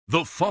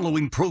The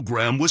following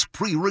program was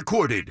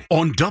pre-recorded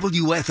on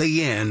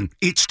WFAN.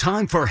 It's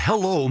time for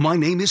Hello, My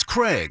Name is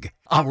Craig,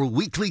 our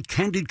weekly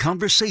candid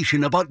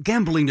conversation about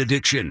gambling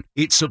addiction.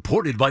 It's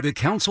supported by the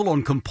Council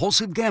on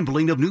Compulsive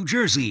Gambling of New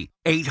Jersey,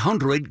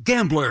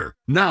 800-GAMBLER.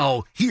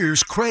 Now,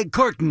 here's Craig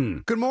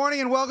Carton. Good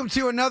morning and welcome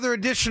to another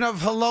edition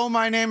of Hello,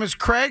 My Name is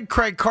Craig.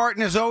 Craig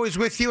Carton is always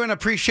with you and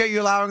appreciate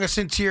you allowing us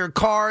into your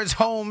cars,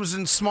 homes,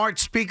 and smart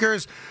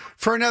speakers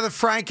for another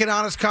frank and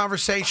honest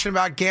conversation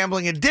about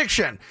gambling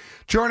addiction.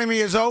 Joining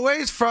me as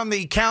always from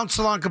the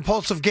Council on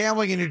Compulsive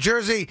Gambling in New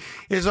Jersey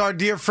is our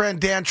dear friend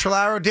Dan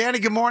Trillaro. Danny,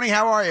 good morning.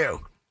 How are you?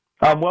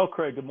 I'm well,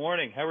 Craig. Good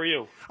morning. How are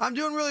you? I'm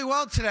doing really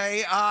well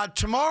today.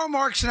 Tomorrow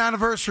marks an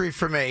anniversary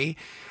for me.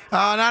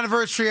 An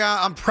anniversary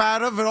I'm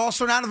proud of, but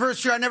also an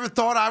anniversary I never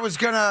thought I was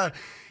going to,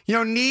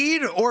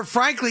 need or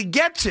frankly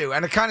get to.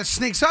 And it kind of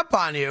sneaks up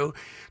on you.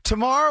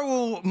 Tomorrow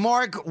will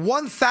mark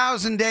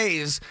 1,000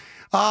 days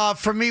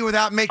for me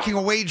without making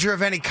a wager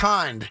of any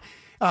kind.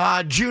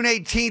 June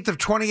 18th of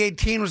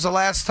 2018 was the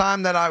last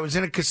time that I was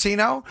in a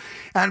casino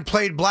and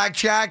played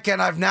blackjack, and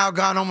I've now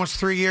gone almost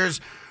 3 years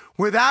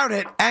without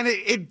it, and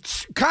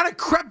it kind of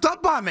crept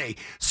up on me.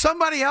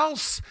 Somebody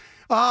else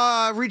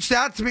reached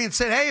out to me and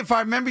said, hey, if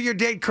I remember your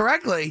date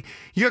correctly,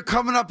 you're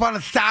coming up on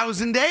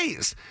 1,000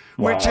 days,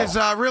 which is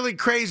really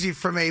crazy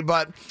for me,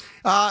 but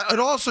it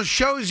also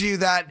shows you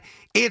that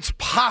it's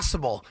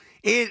possible.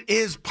 It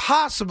is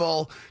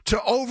possible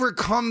to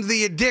overcome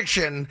the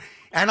addiction.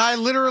 And I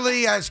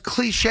literally, as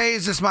cliche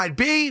as this might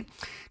be,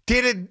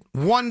 did it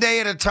one day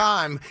at a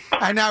time.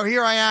 And now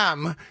here I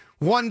am,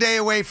 one day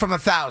away from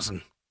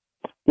 1,000.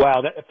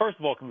 Wow. First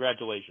of all,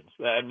 congratulations.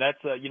 And that's,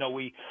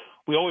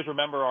 we always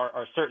remember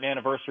our certain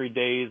anniversary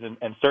days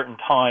and certain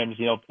times.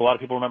 A lot of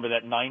people remember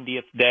that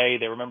 90th day.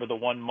 They remember the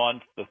 1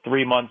 month, the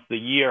 3 months, the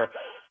year.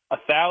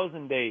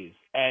 1,000 days.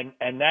 And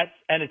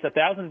it's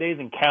 1,000 days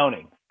and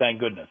counting, thank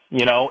goodness.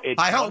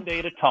 It's one day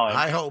at a time.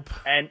 I hope.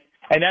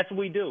 And that's what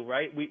we do,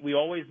 right? We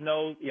always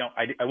know,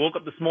 I woke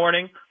up this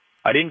morning,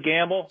 I didn't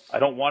gamble, I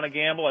don't want to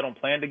gamble, I don't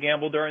plan to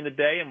gamble during the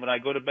day, and when I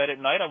go to bed at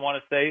night, I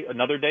want to stay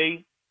another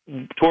day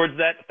towards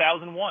that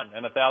 1,001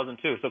 and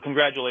 1,002. So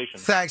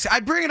congratulations. Thanks.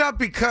 I bring it up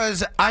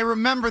because I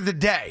remember the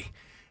day,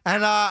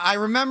 and I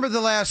remember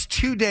the last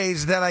 2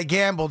 days that I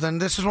gambled, and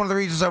this is one of the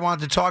reasons I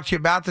wanted to talk to you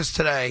about this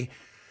today.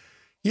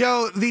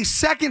 The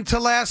second to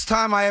last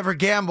time I ever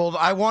gambled,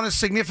 I won a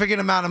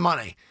significant amount of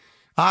money.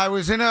 I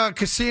was in a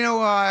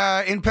casino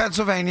in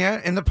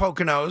Pennsylvania in the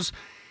Poconos,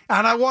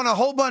 and I won a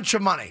whole bunch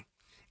of money.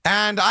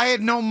 And I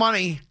had no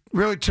money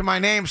really to my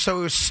name, so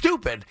it was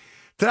stupid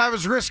that I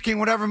was risking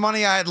whatever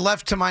money I had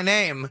left to my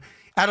name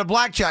at a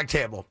blackjack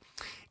table.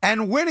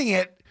 And winning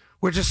it,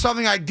 which is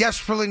something I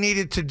desperately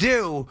needed to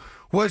do,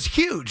 was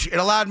huge. It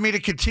allowed me to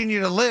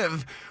continue to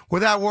live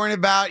without worrying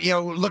about,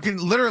 looking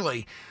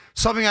literally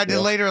something I did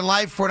later in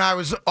life when I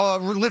was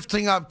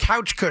lifting up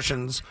couch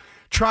cushions,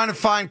 trying to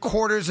find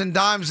quarters and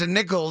dimes and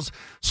nickels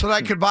so that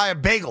I could buy a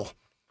bagel.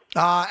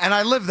 And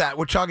I lived that,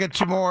 which I'll get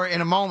to more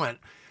in a moment.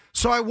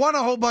 So I won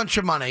a whole bunch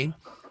of money,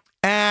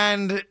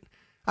 and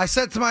I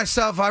said to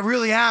myself, I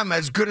really am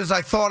as good as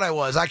I thought I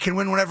was. I can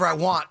win whenever I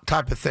want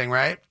type of thing,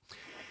 right?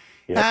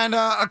 Yep. And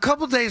a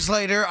couple days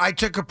later, I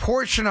took a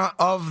portion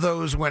of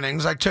those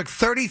winnings. I took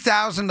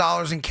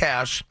 $30,000 in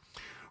cash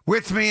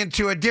with me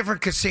into a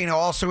different casino,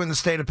 also in the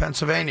state of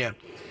Pennsylvania.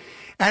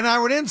 And I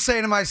would then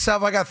say to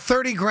myself, I got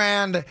 30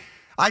 grand.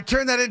 I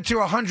turned that into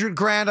 100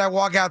 grand. I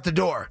walk out the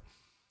door.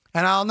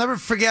 And I'll never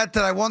forget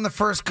that I won the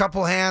first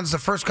couple hands, the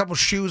first couple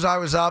shoes I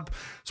was up.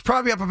 It's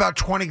probably up about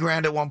 20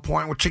 grand at one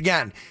point, which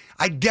again,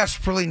 I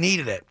desperately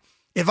needed it.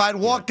 If I'd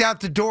walked out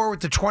the door with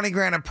the 20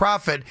 grand in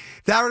profit,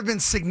 that would have been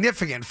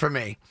significant for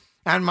me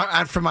and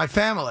for my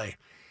family.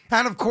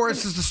 And of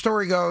course, as the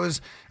story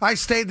goes, I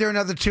stayed there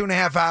another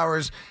 2.5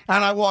 hours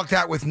and I walked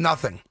out with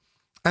nothing.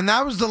 And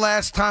that was the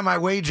last time I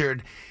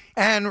wagered.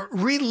 And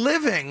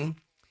reliving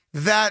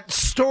that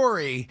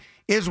story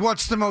is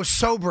what's the most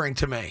sobering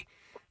to me.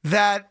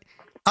 That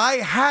I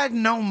had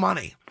no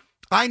money.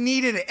 I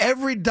needed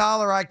every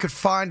dollar I could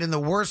find in the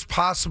worst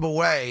possible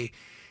way.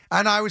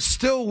 And I was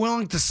still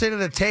willing to sit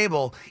at a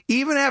table,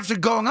 even after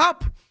going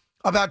up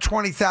about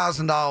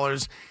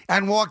 $20,000,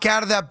 and walk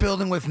out of that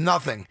building with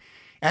nothing.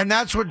 And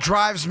that's what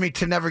drives me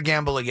to never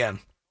gamble again.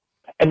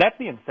 And that's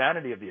the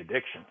insanity of the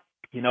addiction.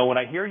 When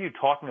I hear you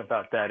talking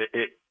about that,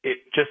 it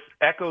just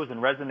echoes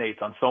and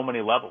resonates on so many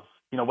levels.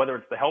 Whether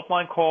it's the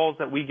helpline calls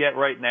that we get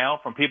right now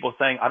from people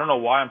saying, I don't know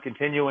why I'm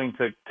continuing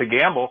to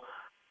gamble.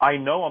 I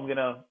know I'm going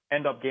to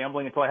end up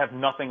gambling until I have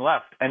nothing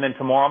left. And then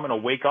tomorrow I'm going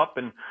to wake up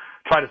and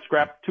try to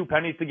scrap 2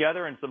 pennies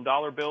together and some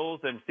dollar bills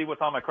and see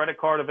what's on my credit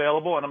card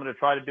available, and I'm going to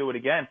try to do it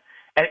again.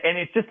 And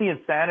it's just the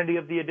insanity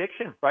of the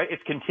addiction, right?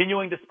 It's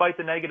continuing despite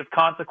the negative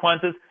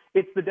consequences.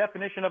 It's the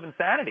definition of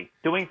insanity,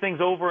 doing things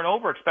over and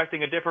over,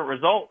 expecting a different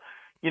result.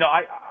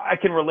 I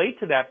can relate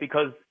to that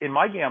because in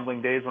my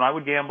gambling days, when I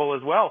would gamble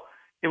as well,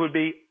 it would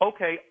be,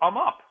 okay, I'm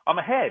up, I'm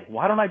ahead.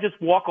 Why don't I just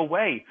walk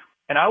away?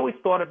 And I always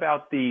thought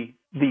about the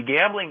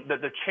gambling,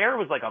 that the chair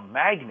was like a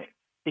magnet.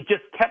 It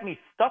just kept me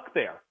stuck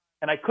there,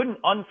 and I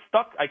couldn't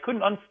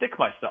unstick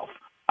myself.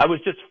 I was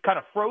just kind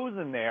of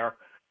frozen there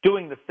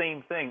doing the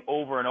same thing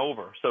over and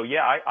over. So,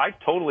 yeah, I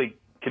totally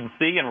can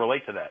see and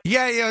relate to that.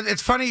 Yeah,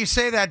 it's funny you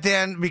say that,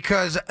 Dan,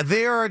 because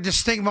there are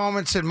distinct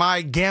moments in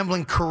my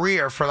gambling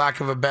career, for lack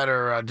of a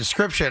better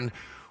description,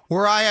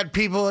 where I had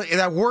people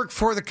that work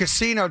for the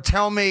casino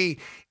tell me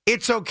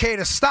it's okay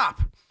to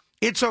stop.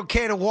 It's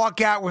okay to walk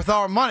out with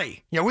our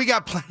money. We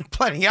got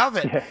plenty of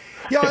it.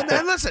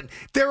 And listen,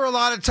 there were a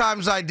lot of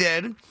times I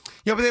did,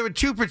 but there were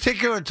two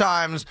particular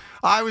times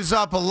I was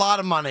up a lot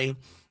of money,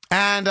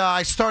 and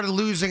I started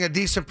losing a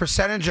decent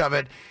percentage of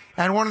it.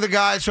 And one of the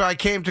guys who I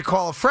came to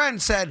call a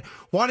friend said,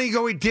 why don't you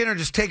go eat dinner,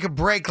 just take a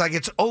break, like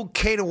it's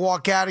okay to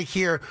walk out of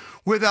here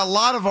with a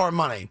lot of our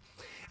money.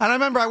 And I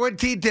remember I went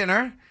to eat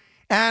dinner,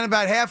 and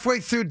about halfway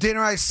through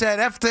dinner I said,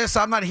 F this,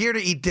 I'm not here to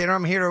eat dinner,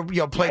 I'm here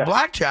to play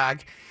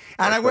blackjack.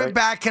 And I went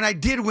back and I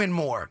did win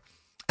more.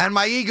 And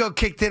my ego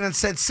kicked in and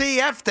said, see,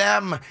 F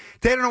them,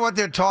 they don't know what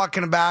they're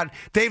talking about.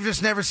 They've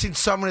just never seen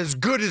someone as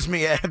good as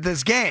me at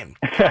this game.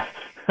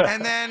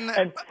 And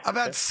then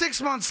about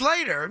 6 months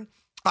later,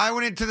 I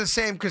went into the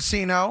same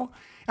casino,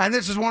 and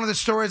this is one of the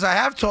stories I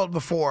have told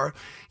before.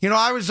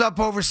 I was up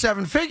over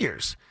 7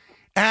 figures,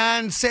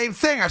 and same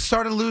thing. I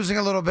started losing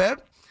a little bit.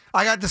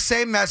 I got the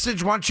same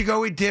message. Once you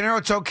go eat dinner,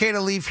 it's okay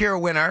to leave here a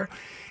winner.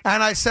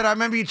 And I said, I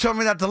remember you told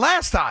me that the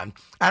last time,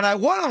 and I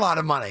won a lot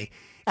of money,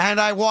 and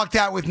I walked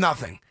out with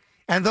nothing.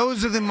 And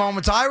those are the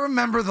moments. I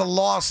remember the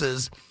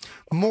losses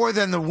more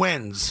than the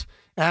wins.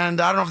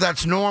 And I don't know if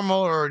that's normal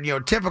or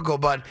typical,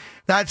 but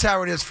that's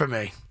how it is for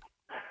me.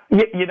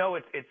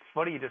 It's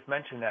funny you just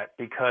mentioned that,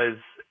 because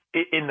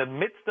in the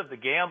midst of the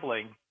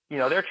gambling,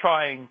 they're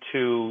trying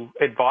to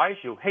advise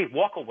you, hey,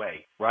 walk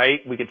away, right?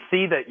 We could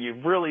see that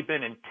you've really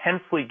been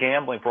intensely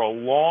gambling for a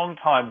long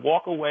time.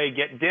 Walk away,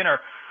 get dinner.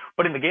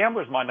 But in the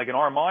gambler's mind, like in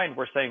our mind,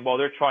 we're saying, well,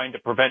 they're trying to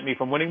prevent me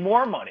from winning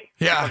more money.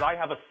 Yeah. Because I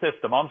have a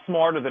system. I'm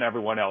smarter than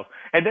everyone else.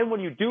 And then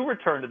when you do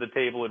return to the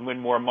table and win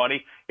more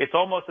money, it's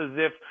almost as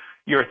if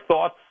your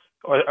thoughts,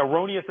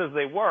 erroneous as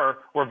they were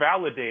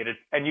validated.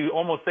 And you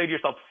almost say to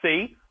yourself,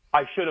 see,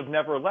 I should have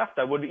never left.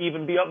 I would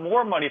even be up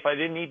more money if I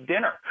didn't eat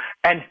dinner.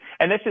 And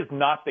that's just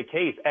not the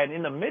case. And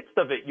in the midst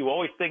of it, you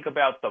always think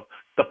about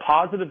the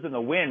positives and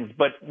the wins.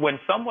 But when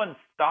someone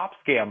stops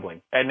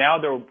gambling and now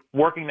they're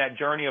working that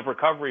journey of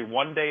recovery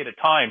one day at a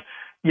time,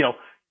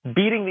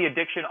 beating the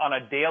addiction on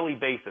a daily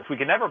basis. We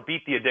can never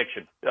beat the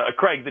addiction.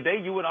 Craig, the day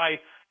you and I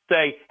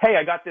say, hey,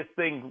 I got this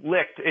thing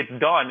licked, it's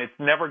done, it's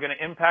never going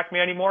to impact me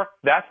anymore,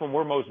 that's when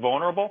we're most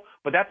vulnerable.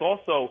 But that's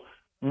also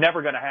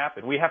never going to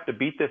happen. We have to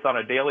beat this on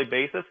a daily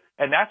basis,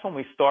 and that's when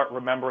we start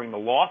remembering the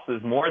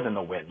losses more than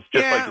the wins,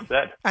 just like you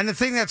said. And the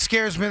thing that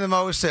scares me the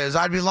most is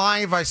I'd be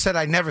lying if I said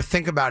I never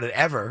think about it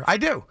ever. I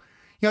do.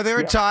 There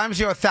are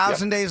times,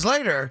 1,000 days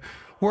later,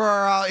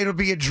 where it'll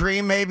be a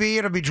dream maybe,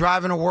 it'll be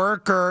driving to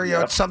work,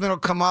 or something will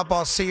come up,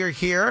 I'll see or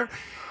hear,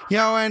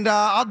 and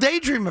I'll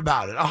daydream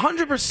about it,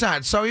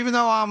 100%. So even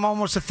though I'm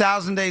almost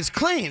 1,000 days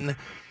clean,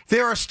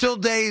 there are still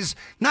days,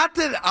 not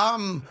that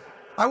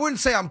I wouldn't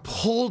say I'm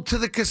pulled to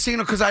the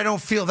casino because I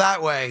don't feel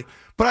that way,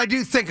 but I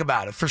do think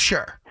about it for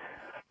sure.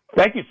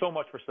 Thank you so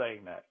much for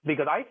saying that,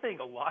 because I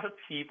think a lot of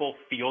people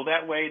feel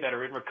that way that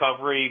are in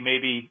recovery,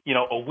 maybe,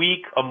 a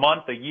week, a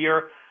month, a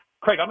year.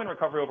 Craig, I'm in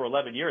recovery over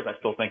 11 years. I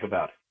still think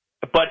about it.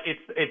 But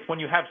it's when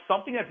you have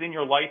something that's in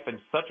your life and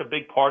such a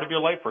big part of your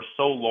life for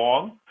so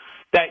long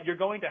that you're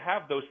going to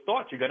have those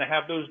thoughts. You're going to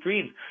have those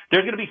dreams.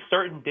 There's going to be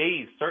certain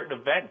days, certain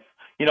events,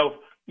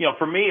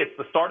 for me, it's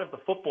the start of the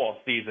football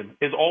season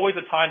is always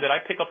a time that I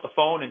pick up the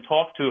phone and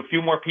talk to a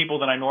few more people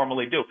than I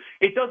normally do.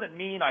 It doesn't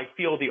mean I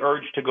feel the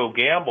urge to go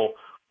gamble,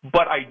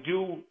 but I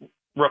do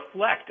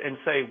reflect and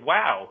say,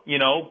 wow, 10,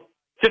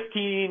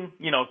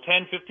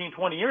 15,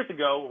 20 years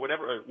ago, or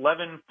whatever,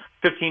 11,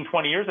 15,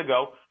 20 years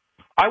ago,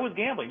 I was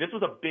gambling. This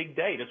was a big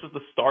day. This was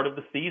the start of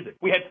the season.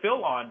 We had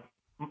Phil on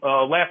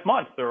last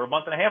month or a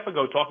month and a half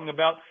ago talking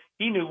about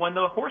he knew when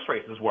the horse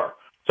races were.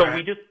 So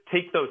we just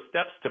take those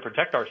steps to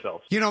protect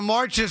ourselves.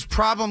 March is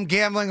Problem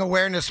Gambling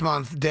Awareness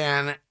Month,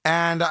 Dan,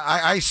 and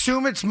I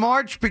assume it's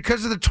March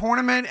because of the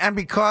tournament and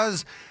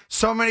because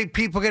so many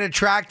people get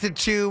attracted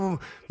to,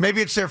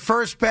 maybe it's their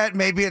first bet,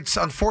 maybe it's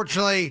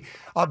unfortunately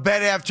a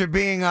bet after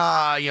being,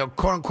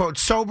 quote unquote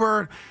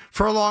sober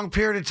for a long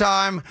period of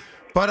time.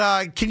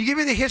 But can you give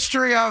me the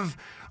history of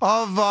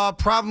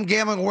Problem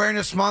Gambling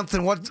Awareness Month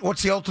and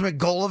what's the ultimate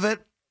goal of it?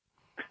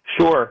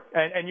 Sure,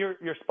 and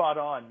you're spot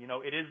on.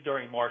 It is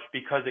during March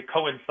because it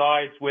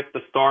coincides with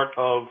the start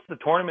of the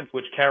tournaments,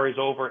 which carries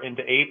over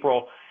into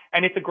April,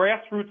 and it's a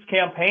grassroots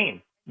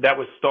campaign that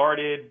was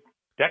started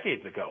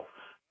decades ago,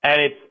 and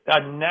it's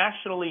a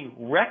nationally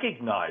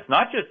recognized,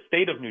 not just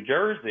state of New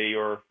Jersey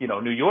or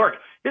New York.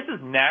 This is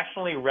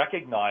nationally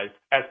recognized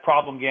as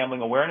Problem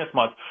Gambling Awareness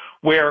Month,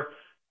 where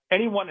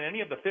anyone in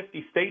any of the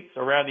 50 states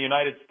around the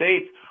United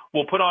States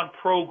will put on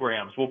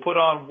programs, will put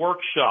on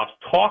workshops,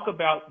 talk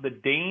about the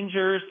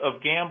dangers of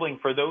gambling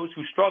for those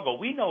who struggle.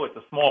 We know it's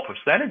a small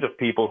percentage of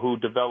people who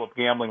develop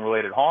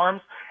gambling-related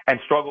harms and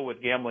struggle with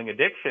gambling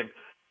addiction.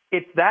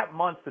 it's that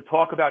month to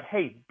talk about,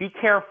 hey, be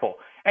careful.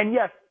 And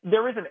yes,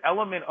 there is an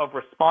element of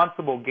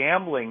responsible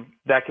gambling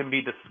that can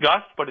be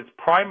discussed, but it's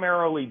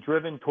primarily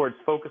driven towards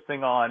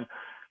focusing on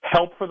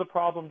help for the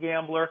problem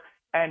gambler.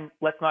 And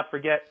let's not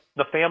forget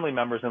the family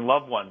members and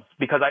loved ones,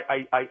 because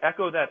I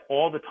echo that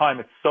all the time.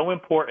 It's so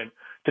important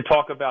to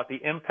talk about the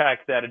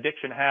impact that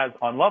addiction has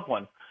on loved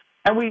ones.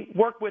 And we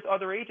work with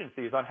other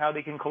agencies on how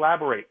they can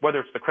collaborate, whether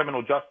it's the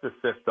criminal justice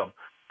system,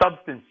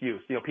 substance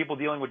use, people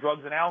dealing with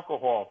drugs and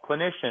alcohol,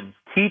 clinicians,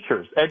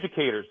 teachers,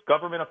 educators,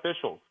 government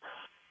officials.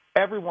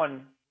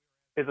 Everyone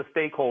is a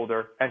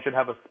stakeholder and should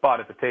have a spot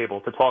at the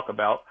table to talk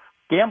about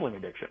gambling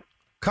addiction.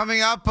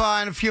 Coming up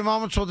in a few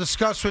moments, we'll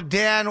discuss with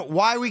Dan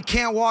why we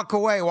can't walk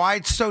away, why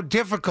it's so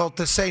difficult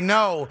to say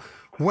no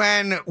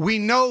when we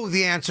know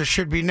the answer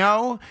should be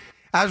no.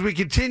 As we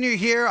continue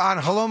here on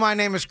Hello, My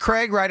Name is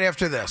Craig, right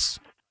after this.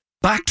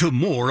 Back to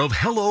more of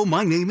Hello,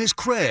 My Name is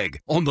Craig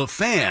on The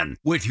Fan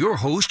with your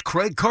host,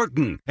 Craig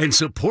Carton, and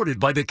supported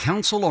by the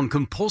Council on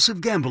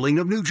Compulsive Gambling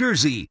of New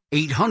Jersey,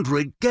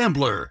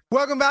 800-GAMBLER.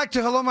 Welcome back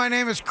to Hello, My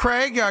Name is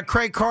Craig.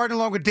 Craig Carton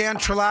along with Dan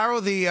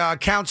Trillaro, the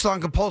Council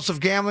on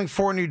Compulsive Gambling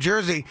for New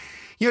Jersey.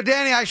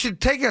 Danny, I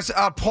should take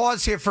a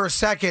pause here for a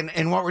second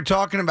in what we're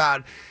talking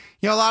about.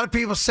 A lot of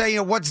people say,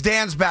 what's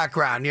Dan's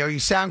background? You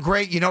sound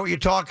great. You know what you're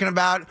talking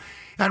about.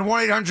 And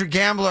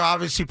 1-800-GAMBLER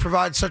obviously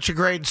provides such a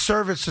great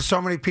service to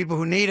so many people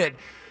who need it.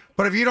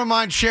 But if you don't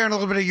mind sharing a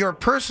little bit of your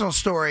personal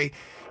story,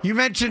 you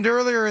mentioned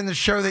earlier in the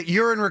show that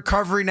you're in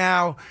recovery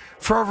now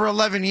for over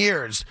 11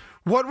 years.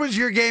 What was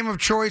your game of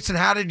choice and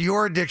how did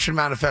your addiction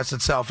manifest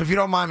itself, if you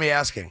don't mind me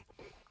asking?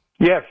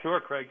 Yeah, sure,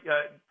 Craig.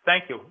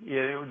 Thank you.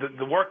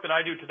 The work that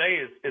I do today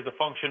is a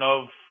function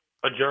of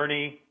a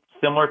journey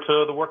similar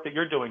to the work that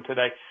you're doing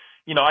today.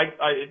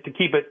 To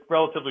keep it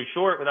relatively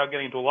short without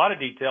getting into a lot of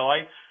detail,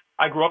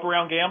 I grew up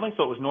around gambling,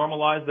 so it was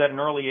normalized at an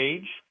early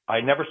age.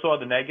 I never saw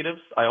the negatives.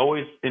 I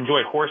always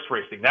enjoyed horse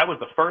racing. That was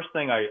the first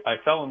thing I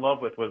fell in love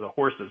with was the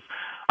horses.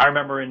 I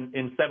remember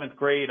in seventh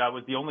grade, I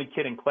was the only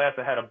kid in class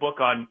that had a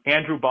book on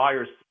Andrew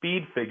Byers'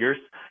 speed figures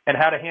and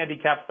how to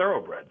handicap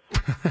thoroughbreds.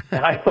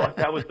 And I thought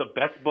that was the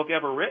best book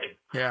ever written.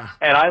 Yeah.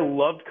 And I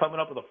loved coming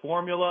up with a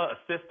formula, a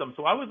system.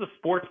 So I was a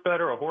sports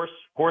bettor, a horse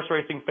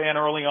racing fan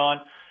early on.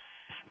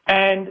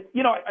 And,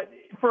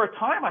 for a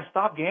time I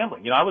stopped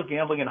gambling. I was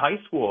gambling in high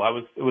school.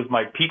 It was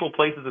my people,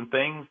 places, and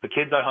things, the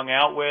kids I hung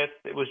out with.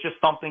 It was just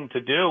something to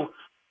do.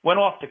 Went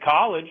off to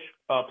college,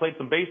 played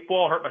some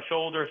baseball, hurt my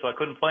shoulder, so I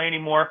couldn't play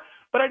anymore.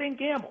 But I didn't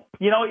gamble.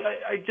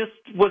 I just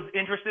was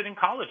interested in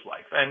college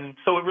life. And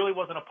so it really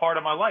wasn't a part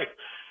of my life.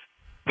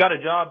 Got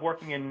a job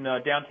working in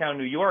downtown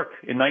New York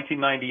in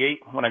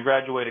 1998 when I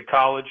graduated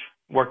college,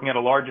 working at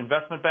a large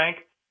investment bank.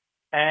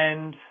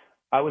 And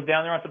I was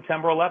down there on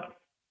September 11th.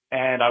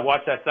 And I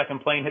watched that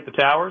second plane hit the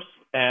towers,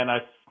 and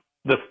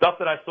the stuff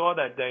that I saw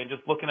that day, and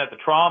just looking at the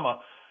trauma,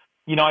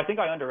 I think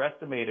I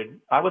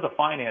underestimated. I was a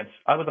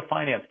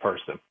finance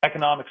person,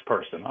 economics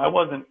person. I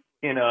wasn't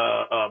in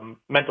a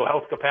mental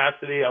health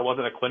capacity. I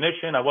wasn't a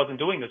clinician. I wasn't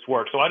doing this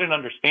work, so I didn't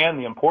understand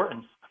the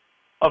importance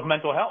of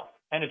mental health,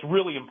 and it's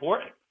really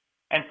important.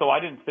 And so I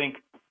didn't think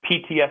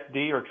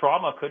PTSD or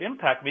trauma could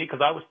impact me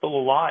because I was still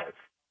alive.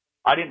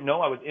 I didn't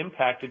know I was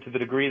impacted to the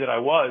degree that I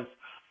was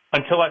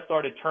until I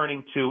started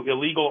turning to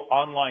illegal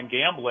online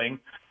gambling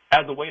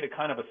as a way to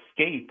kind of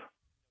escape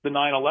the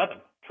 9/11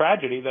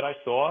 tragedy that I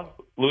saw,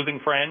 losing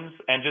friends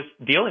and just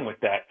dealing with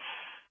that.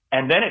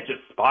 And then it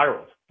just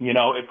spiraled.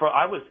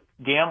 I was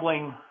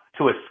gambling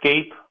to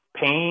escape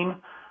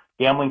pain,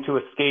 gambling to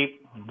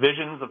escape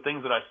visions of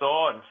things that I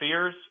saw and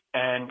fears,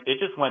 and it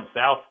just went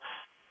south.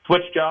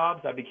 Switched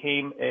jobs. I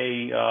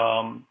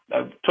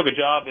took a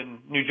job in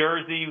New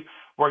Jersey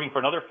working for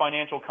another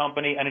financial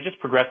company, and it just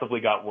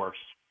progressively got worse.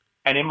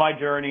 And in my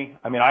journey,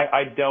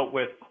 I dealt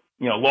with,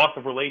 loss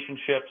of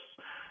relationships,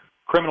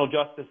 criminal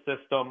justice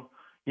system,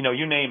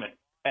 you name it.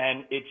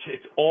 And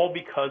it's all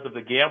because of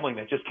the gambling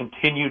that just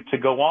continued to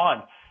go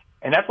on.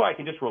 And that's why I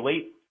can just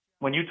relate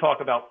when you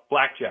talk about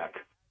blackjack.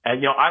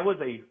 And, I was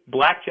a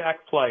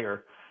blackjack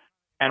player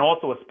and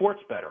also a sports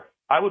bettor.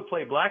 I would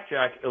play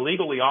blackjack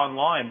illegally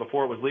online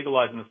before it was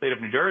legalized in the state of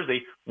New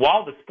Jersey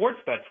while the sports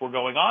bets were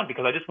going on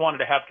because I just wanted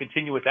to have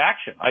continuous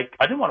action. I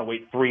didn't want to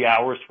wait 3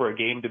 hours for a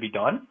game to be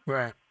done.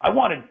 Right. I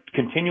wanted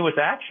continuous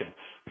action.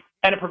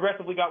 And it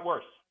progressively got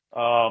worse,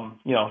 from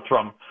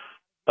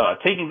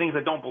taking things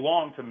that don't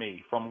belong to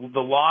me, from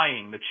the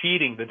lying, the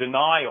cheating, the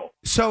denial.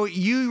 So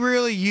you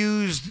really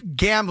used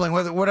gambling,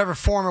 whatever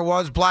form it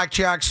was,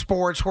 blackjack,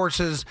 sports,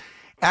 horses,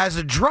 as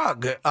a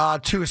drug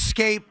to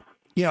escape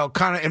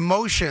kind of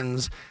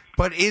emotions.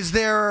 But is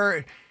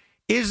there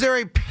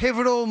a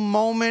pivotal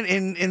moment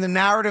in the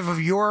narrative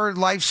of your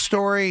life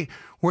story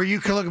where you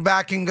can look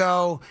back and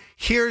go,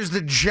 here's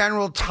the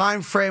general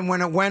time frame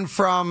when it went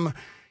from,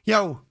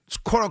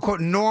 quote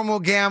unquote normal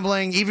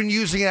gambling, even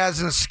using it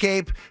as an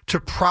escape, to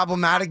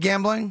problematic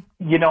gambling?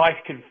 I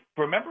could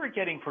remember it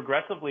getting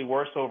progressively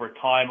worse over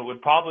time. It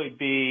would probably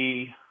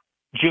be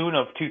June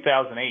of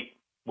 2008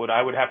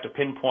 I would have to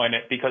pinpoint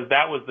it, because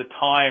that was the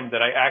time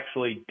that I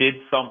actually did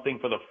something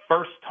for the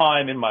first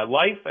time in my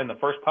life and the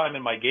first time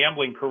in my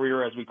gambling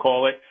career, as we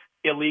call it,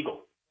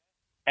 illegal.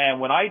 And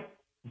when I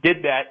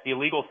did that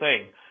illegal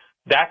thing,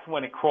 that's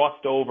when it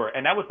crossed over.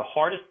 And that was the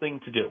hardest thing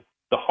to do.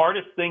 The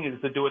hardest thing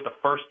is to do it the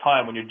first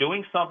time. When you're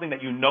doing something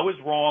that you know is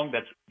wrong,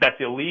 that's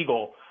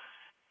illegal,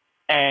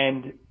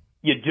 and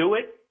you do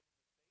it,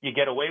 you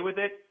get away with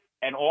it,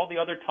 and all the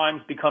other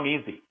times become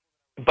easy.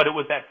 But it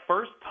was that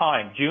first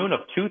time, June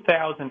of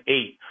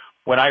 2008,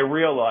 when I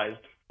realized,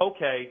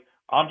 okay,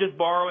 I'm just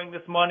borrowing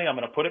this money. I'm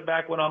going to put it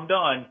back when I'm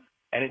done.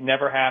 And it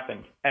never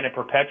happened. And it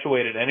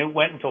perpetuated. And it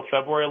went until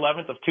February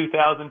 11th of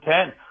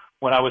 2010,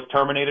 when I was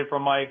terminated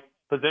from my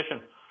position.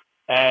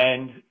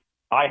 And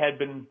I had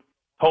been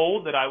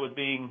told that I was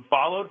being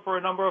followed for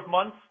a number of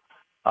months,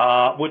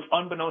 which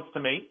unbeknownst to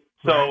me.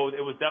 So It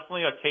was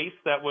definitely a case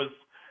that was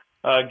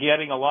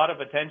getting a lot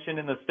of attention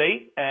in the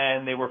state,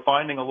 and they were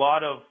finding a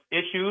lot of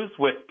issues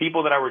with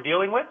people that I were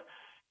dealing with.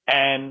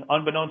 And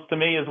unbeknownst to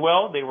me as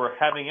well, they were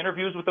having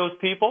interviews with those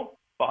people.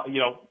 I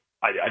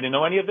didn't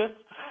know any of this.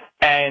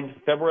 And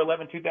February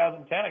 11,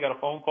 2010, I got a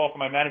phone call from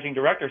my managing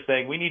director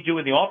saying, we need you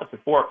in the office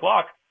at 4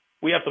 o'clock.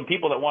 We have some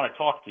people that want to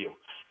talk to you.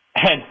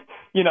 And,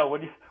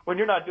 when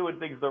you're not doing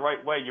things the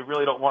right way, you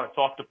really don't want to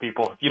talk to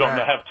people if you don't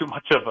have too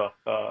much of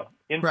a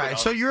input. Right.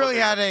 So you really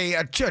had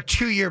a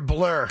 2-year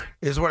blur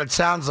is what it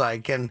sounds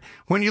like. And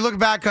when you look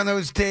back on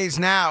those days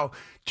now,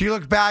 do you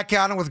look back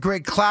on it with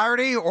great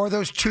clarity, or are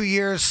those 2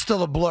 years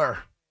still a blur?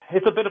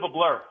 It's a bit of a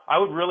blur. I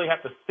would really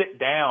have to sit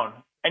down.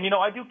 And,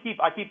 I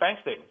keep bank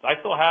statements. I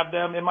still have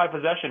them in my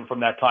possession from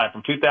that time,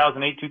 from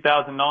 2008,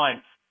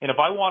 2009. And if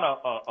I want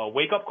a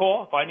wake-up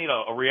call, if I need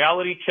a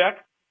reality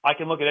check, I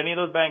can look at any of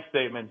those bank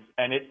statements,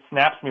 and it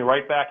snaps me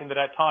right back into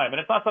that time. And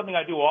it's not something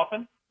I do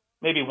often,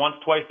 maybe once,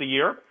 twice a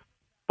year,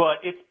 but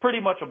it's pretty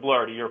much a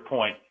blur, to your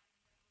point.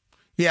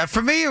 Yeah,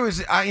 for me, it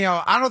was,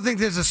 I don't think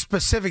there's a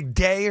specific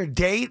day or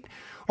date.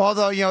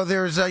 Although,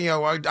 there's,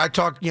 I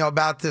talked,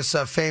 about this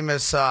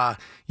famous,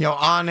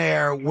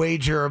 on-air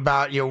wager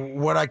about,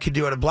 what I could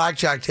do at a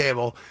blackjack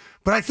table.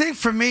 But I think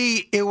for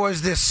me, it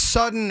was this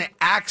sudden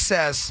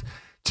access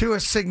to a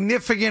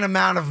significant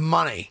amount of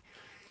money.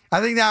 I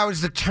think that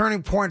was the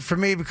turning point for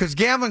me, because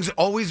gambling's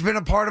always been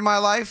a part of my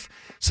life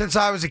since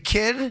I was a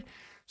kid.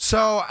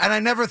 So, and I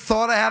never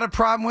thought I had a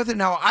problem with it.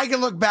 Now, I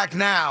can look back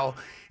now,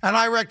 and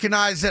I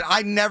recognize that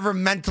I never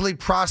mentally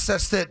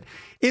processed it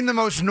in the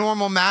most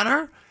normal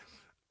manner.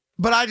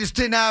 But I just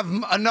didn't have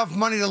enough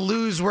money to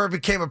lose where it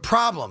became a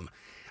problem.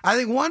 I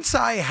think once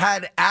I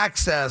had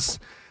access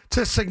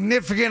to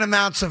significant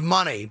amounts of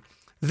money,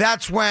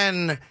 that's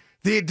when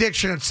the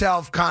addiction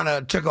itself kind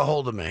of took a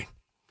hold of me.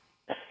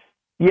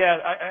 Yeah,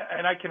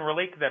 and I can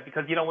relate to that,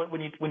 because,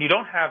 when you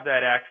don't have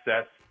that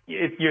access,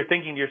 you're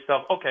thinking to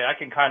yourself, okay, I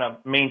can kind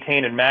of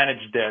maintain and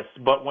manage this.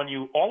 But when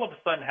you all of a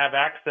sudden have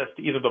access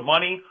to either the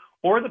money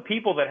or the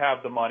people that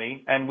have the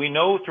money, and we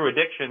know through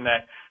addiction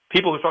that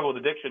people who struggle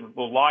with addiction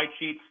will lie,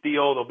 cheat,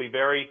 steal. They'll be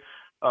very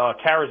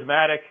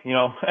charismatic,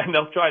 and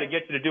they'll try to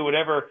get you to do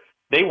whatever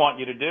they want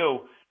you to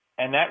do.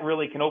 And that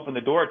really can open the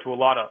door to a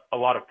lot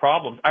of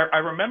problems. I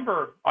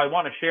remember, I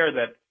want to share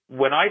that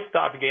when I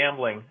stopped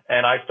gambling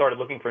and I started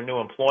looking for new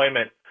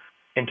employment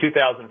in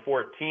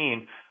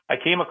 2014, I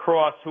came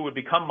across who would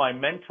become my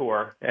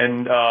mentor,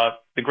 and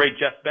the great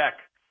Jeff Beck.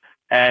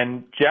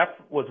 And Jeff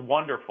was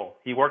wonderful.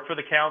 He worked for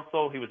the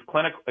council. He was a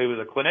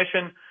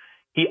clinician.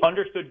 He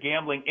understood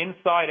gambling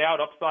inside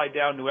out, upside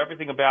down, knew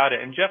everything about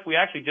it. And Jeff, we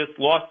actually just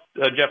lost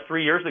Jeff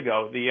 3 years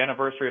ago. The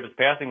anniversary of his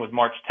passing was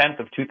March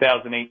 10th of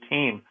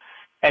 2018.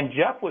 And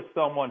Jeff was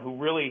someone who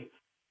really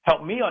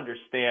helped me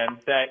understand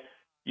that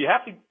you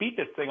have to beat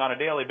this thing on a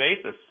daily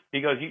basis.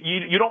 He goes,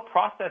 you don't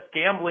process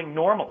gambling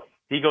normally.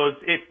 He goes,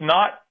 it's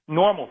not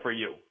normal for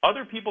you.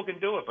 Other people can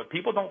do it, but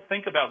people don't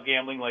think about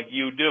gambling like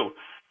you do.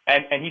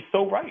 And he's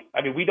so right.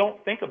 I mean, we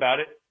don't think about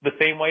it the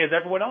same way as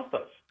everyone else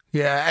does.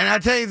 Yeah, and I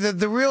tell you,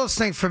 the realest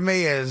thing for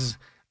me is,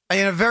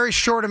 in a very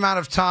short amount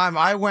of time,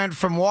 I went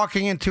from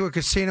walking into a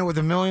casino with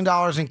 $1 million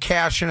in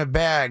cash in a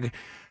bag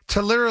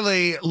to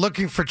literally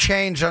looking for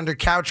change under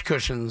couch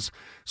cushions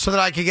so that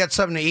I could get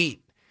something to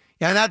eat.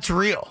 And that's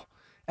real.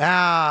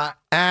 And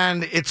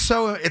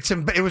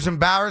it was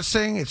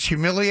embarrassing. It's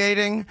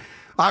humiliating.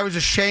 I was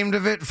ashamed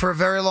of it for a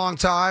very long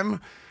time.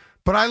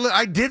 But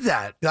I did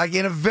that. Like,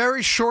 in a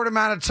very short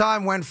amount of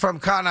time, went from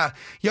kind of,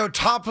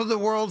 top of the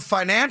world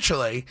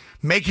financially,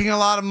 making a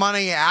lot of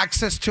money,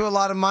 access to a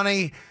lot of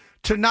money,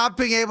 to not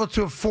being able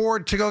to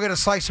afford to go get a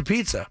slice of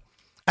pizza.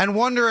 And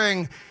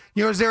wondering,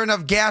 is there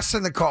enough gas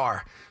in the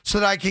car so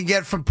that I can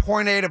get from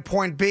point A to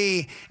point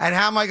B? And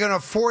how am I going to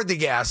afford the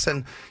gas?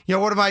 And,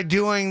 what am I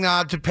doing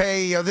to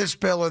pay this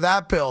bill or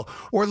that bill?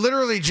 Or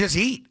literally just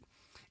eat.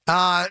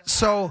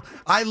 So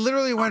I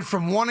literally went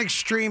from one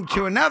extreme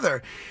to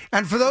another.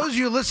 And for those of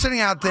you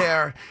listening out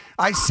there,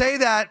 I say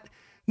that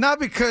not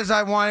because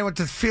I want anyone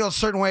to feel a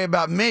certain way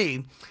about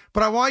me,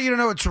 but I want you to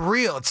know it's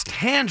real. It's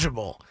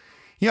tangible.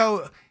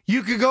 You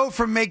could go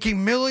from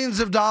making millions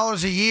of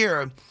dollars a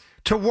year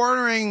to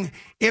wondering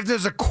if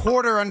there's a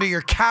quarter under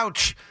your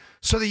couch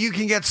so that you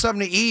can get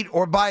something to eat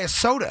or buy a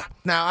soda.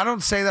 Now, I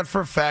don't say that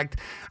for a fact.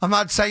 I'm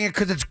not saying it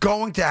because it's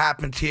going to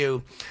happen to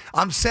you.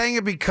 I'm saying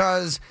it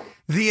because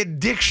the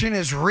addiction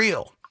is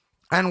real.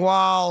 And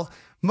while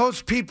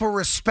most people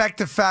respect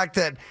the fact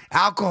that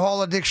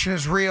alcohol addiction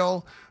is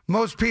real,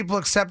 most people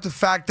accept the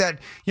fact that,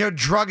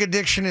 drug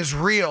addiction is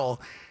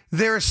real,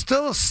 there is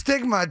still a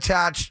stigma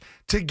attached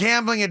to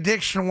gambling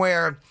addiction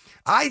where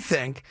I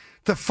think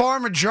the far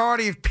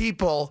majority of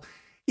people,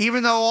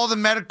 even though all the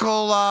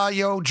medical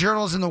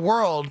journals in the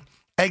world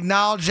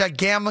acknowledge that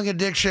gambling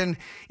addiction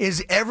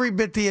is every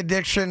bit the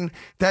addiction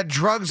that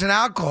drugs and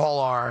alcohol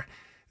are,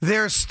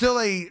 there's still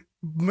a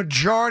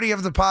majority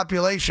of the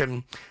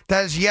population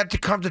that has yet to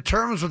come to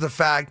terms with the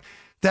fact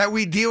that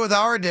we deal with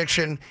our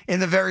addiction in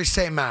the very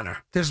same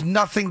manner. There's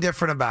nothing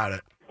different about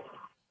it.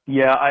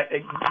 Yeah,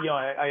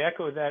 I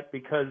echo that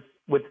because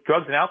with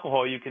drugs and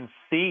alcohol, you can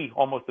see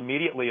almost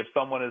immediately if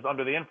someone is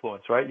under the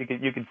influence, right? You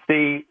can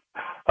see,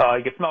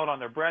 you can smell it on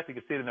their breath, you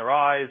can see it in their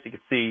eyes, you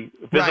can see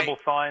visible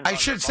signs. I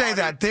should say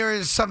that there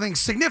is something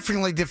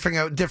significantly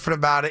different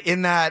about it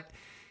in that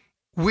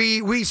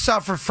we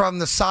suffer from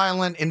the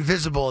silent,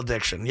 invisible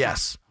addiction.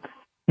 Yes.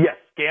 Yes,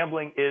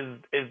 gambling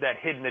is that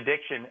hidden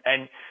addiction,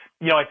 and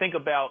I think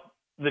about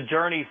the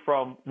journey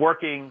from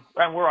working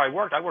and where I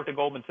worked at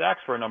Goldman Sachs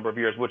for a number of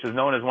years, which is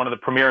known as one of the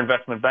premier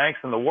investment banks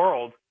in the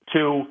world,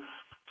 to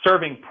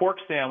serving pork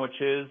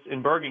sandwiches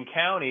in Bergen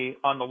County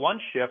on the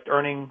lunch shift,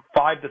 earning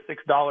 $5 to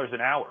 $6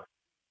 an hour.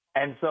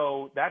 And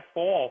so that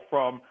fall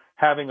from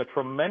having a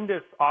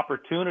tremendous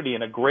opportunity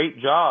and a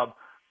great job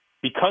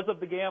because of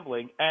the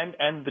gambling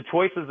and the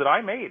choices that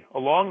I made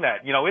along that.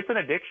 It's an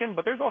addiction,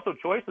 but there's also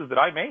choices that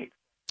I made.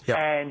 Yep.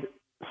 And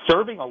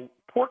serving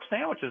pork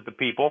sandwiches to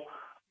people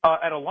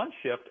at a lunch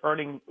shift,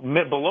 earning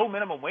below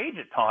minimum wage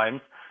at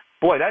times,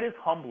 boy, that is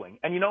humbling.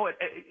 And in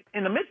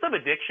the midst of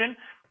addiction,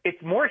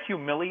 it's more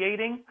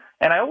humiliating.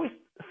 And I always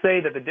say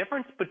that the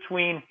difference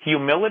between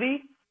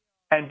humility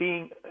and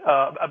being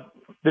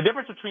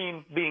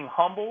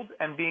humbled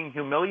and being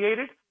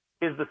humiliated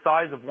is the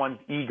size of one's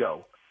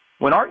ego.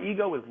 When our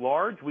ego is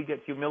large, we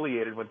get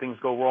humiliated when things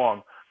go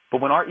wrong.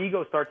 But when our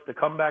ego starts to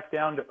come back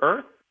down to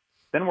earth,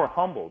 then we're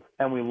humbled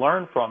and we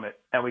learn from it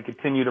and we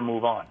continue to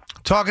move on.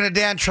 Talking to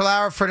Dan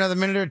Trelauer for another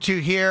minute or two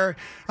here.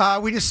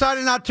 We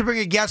decided not to bring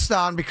a guest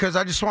on because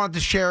I just wanted to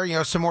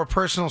share, some more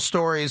personal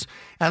stories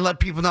and let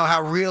people know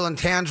how real and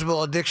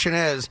tangible addiction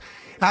is.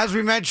 As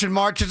we mentioned,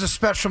 March is a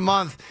special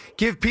month.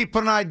 Give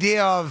people an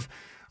idea of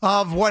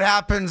what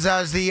happens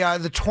as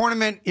the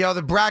tournament.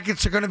 The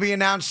brackets are going to be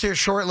announced here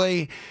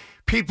shortly.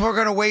 People are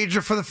going to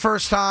wager for the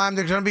first time.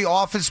 There's going to be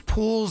office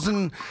pools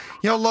and,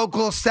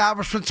 local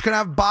establishments going to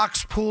have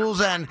box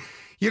pools, and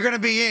you're going to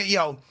be,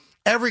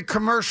 every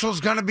commercial is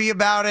going to be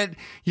about it.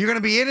 You're going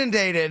to be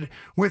inundated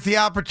with the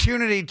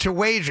opportunity to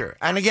wager.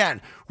 And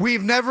again,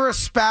 we've never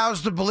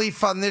espoused the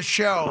belief on this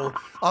show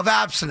of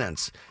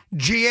abstinence.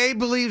 GA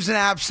believes in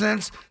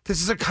abstinence.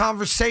 This is a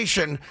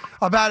conversation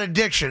about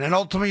addiction. And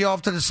ultimately, you'll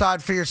have to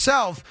decide for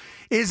yourself,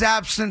 is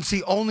abstinence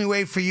the only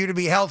way for you to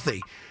be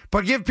healthy?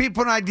 But give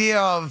people an idea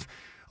of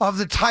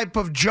the type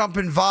of jump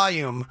in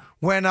volume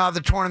when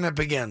the tournament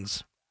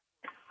begins.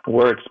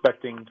 We're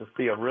expecting to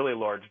see a really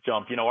large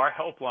jump. Our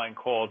helpline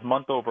calls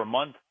month over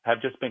month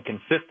have just been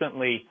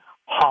consistently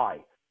high.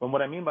 And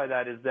what I mean by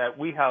that is that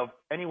we have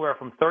anywhere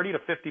from 30 to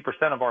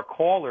 50% of our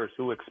callers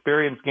who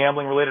experience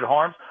gambling-related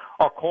harms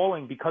are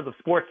calling because of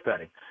sports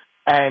betting.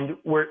 And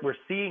we're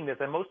seeing this,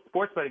 and most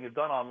sports betting is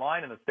done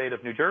online in the state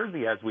of New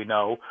Jersey, as we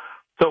know.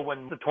 So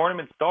when the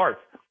tournament starts,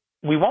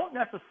 we won't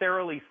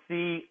necessarily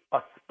see a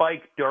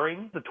spike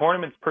during the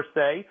tournaments per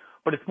se,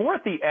 but it's more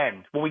at the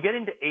end when we get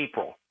into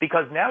April,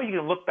 because now you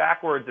can look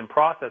backwards and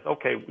process,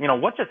 okay,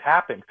 what just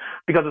happened?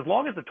 Because as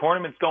long as the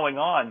tournament's going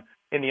on,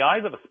 in the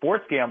eyes of a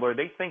sports gambler,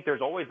 they think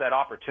there's always that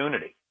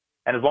opportunity.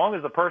 And as long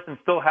as the person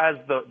still has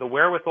the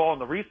wherewithal and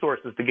the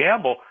resources to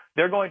gamble,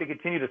 they're going to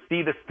continue to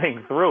see this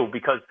thing through,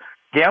 because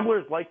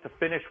gamblers like to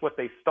finish what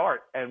they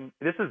start. And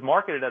this is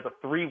marketed as a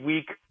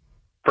 3-week,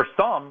 for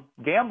some,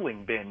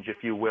 gambling binge,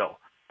 if you will.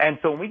 And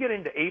so when we get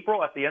into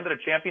April, at the end of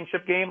the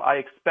championship game, I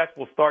expect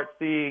we'll start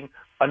seeing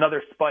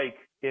another spike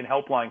in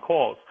helpline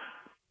calls.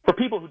 For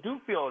people who do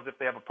feel as if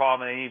they have a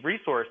problem and they need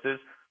resources,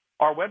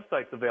 our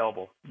website's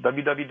available,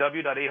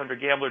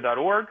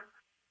 www.800gambler.org.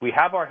 We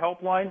have our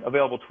helpline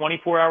available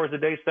 24 hours a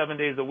day, 7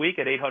 days a week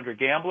at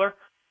 800-GAMBLER.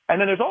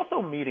 And then there's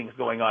also meetings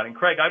going on. And,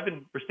 Craig, I've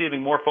been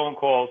receiving more phone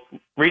calls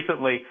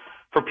recently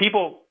for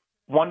people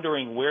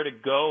wondering where to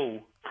go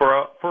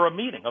for a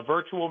meeting, a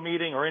virtual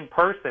meeting or in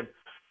person.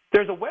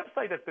 There's a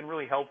website that's been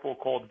really helpful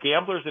called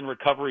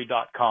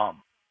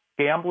gamblersinrecovery.com,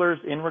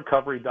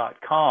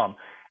 gamblersinrecovery.com.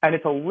 And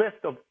it's a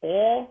list of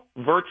all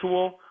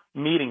virtual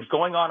meetings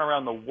going on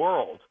around the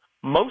world.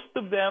 Most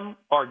of them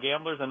are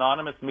Gamblers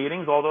Anonymous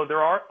meetings, although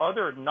there are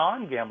other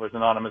non-Gamblers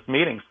Anonymous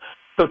meetings.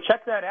 So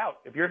check that out.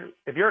 If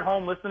you're at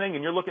home listening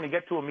and you're looking to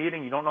get to a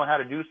meeting, you don't know how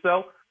to do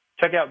so,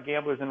 check out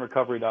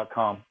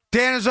gamblersinrecovery.com.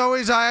 Dan, as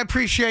always, I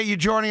appreciate you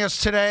joining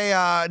us today.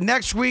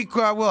 Next week,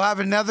 we'll have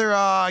another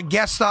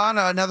guest on,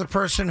 another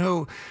person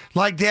who,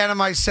 like Dan and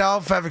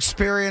myself, have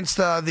experienced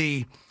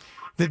the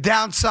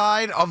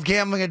downside of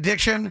gambling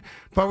addiction.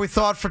 But we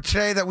thought for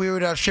today that we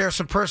would share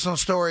some personal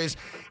stories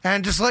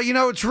and just let you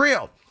know it's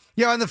real.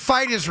 And the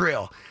fight is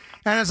real.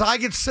 And as I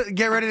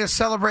get ready to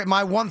celebrate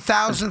my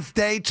 1,000th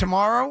day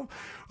tomorrow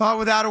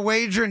without a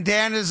wager, and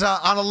Dan is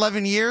on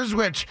 11 years,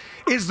 which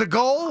is the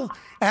goal.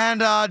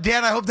 And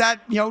Dan, I hope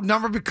that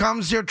number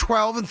becomes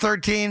 12 and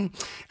 13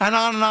 and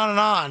on and on and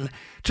on.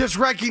 Just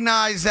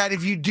recognize that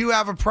if you do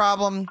have a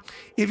problem,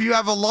 if you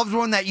have a loved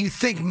one that you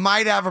think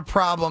might have a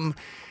problem,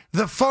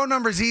 the phone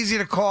number is easy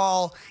to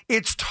call.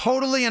 It's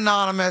totally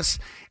anonymous,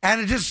 and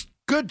it's just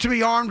good to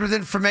be armed with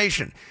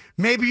information.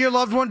 Maybe your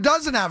loved one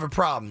doesn't have a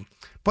problem,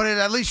 but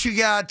at least you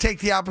got to take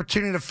the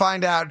opportunity to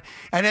find out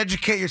and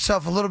educate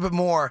yourself a little bit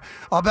more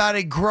about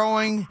a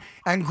growing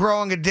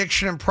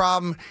addiction and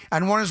problem.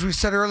 And one, as we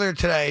said earlier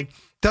today,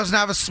 doesn't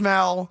have a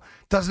smell,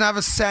 doesn't have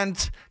a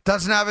scent,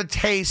 doesn't have a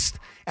taste,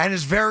 and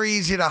is very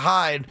easy to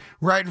hide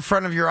right in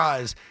front of your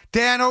eyes.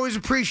 Dan, always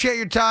appreciate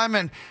your time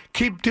and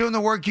keep doing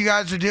the work you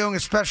guys are doing,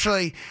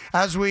 especially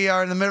as we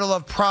are in the middle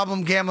of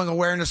Problem Gambling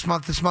Awareness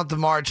Month, this month of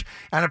March,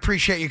 and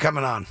appreciate you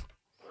coming on.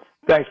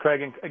 Thanks,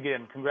 Craig. And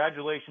again,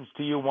 congratulations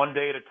to you, one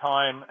day at a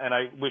time, and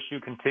I wish you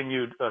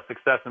continued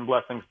success and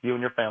blessings to you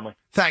and your family.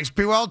 Thanks.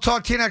 Be well.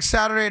 Talk to you next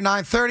Saturday at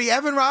 9:30.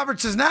 Evan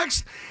Roberts is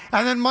next,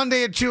 and then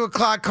Monday at 2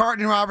 o'clock,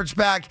 Carton Roberts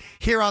back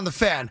here on The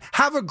Fan.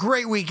 Have a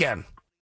great weekend.